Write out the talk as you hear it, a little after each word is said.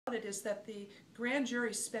about it is that the grand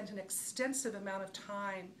jury spent an extensive amount of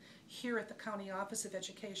time here at the County Office of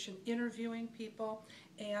Education interviewing people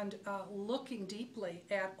and looking deeply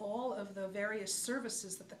at all of the various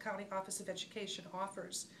services that the County Office of Education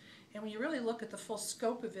offers. And when you really look at the full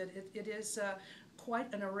scope of it, it is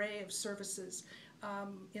quite an array of services.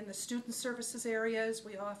 In the student services areas,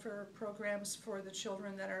 we offer programs for the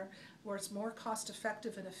children that are where it's more cost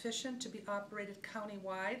effective and efficient to be operated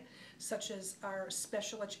countywide, such as our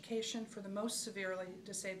special education for the most severely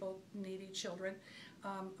disabled, needy children,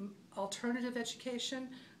 alternative education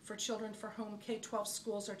for children for whom K-12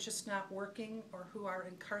 schools are just not working or who are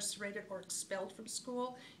incarcerated or expelled from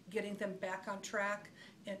school, getting them back on track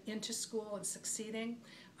and into school and succeeding.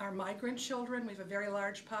 Our migrant children, we have a very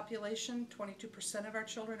large population, 22% of our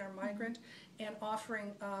children are migrant, and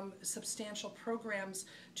offering substantial programs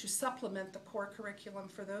to supplement the core curriculum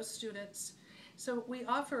for those students. So we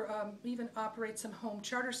offer, even operate some home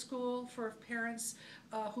charter school for parents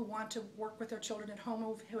who want to work with their children at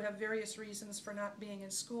home who have various reasons for not being in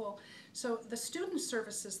school. So the student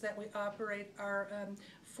services that we operate are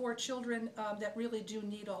for children that really do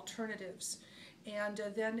need alternatives. And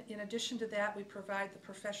then in addition to that, we provide the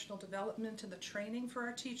professional development and the training for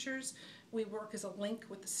our teachers. We work as a link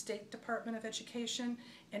with the State Department of Education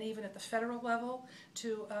and even at the federal level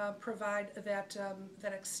to provide that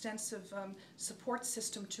extensive support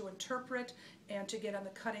system to interpret and to get on the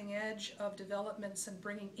cutting edge of developments and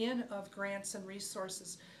bringing in of grants and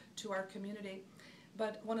resources to our community.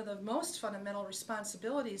 But one of the most fundamental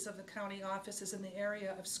responsibilities of the county office is in the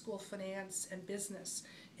area of school finance and business,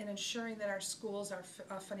 and ensuring that our schools are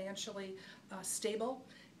financially stable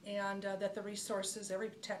and that the resources, every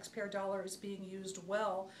taxpayer dollar is being used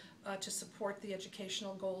well to support the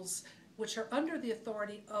educational goals which are under the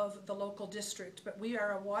authority of the local district. But we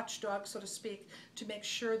are a watchdog, so to speak, to make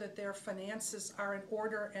sure that their finances are in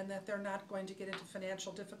order and that they're not going to get into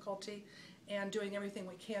financial difficulty, and doing everything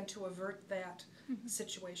we can to avert that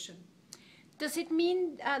situation. Does it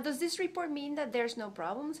mean, does this report mean that there's no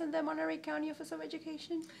problems in the Monterey County Office of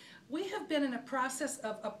Education? We have been in a process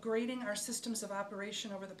of upgrading our systems of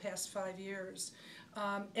operation over the past 5 years.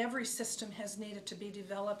 Every system has needed to be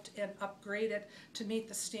developed and upgraded to meet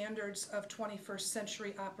the standards of 21st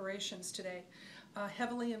century operations today.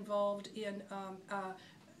 Heavily involved in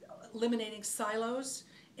eliminating silos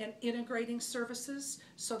and integrating services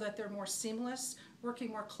so that they're more seamless, working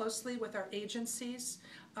more closely with our agencies.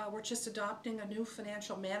 We're just adopting a new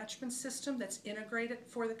financial management system that's integrated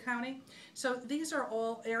for the county. So these are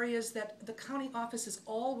all areas that the county office is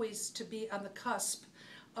always to be on the cusp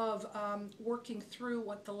of working through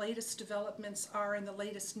what the latest developments are and the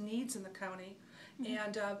latest needs in the county,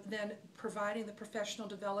 and then providing the professional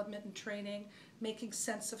development and training, making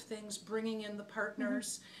sense of things, bringing in the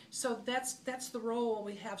partners. So that's the role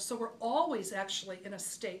we have. So we're always actually in a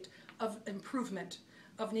state of improvement,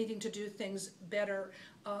 of needing to do things better,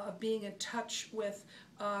 of being in touch with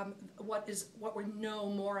what we know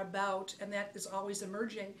more about, and that is always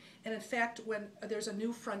emerging. And in fact, when there's a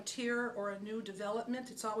new frontier or a new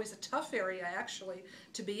development, it's always a tough area actually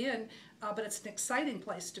to be in, but it's an exciting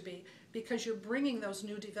place to be, because you're bringing those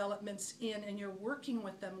new developments in and you're working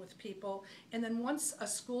with them with people. And then once a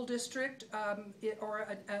school district or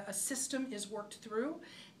a system is worked through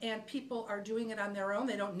and people are doing it on their own,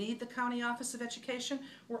 they don't need the County Office of Education,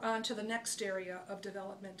 we're on to the next area of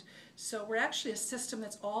development. So we're actually a system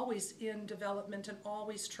that's always in development and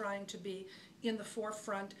always trying to be in the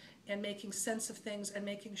forefront and making sense of things and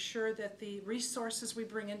making sure that the resources we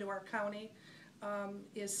bring into our county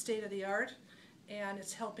is state-of-the-art, and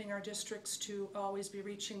it's helping our districts to always be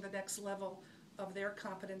reaching the next level of their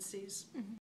competencies.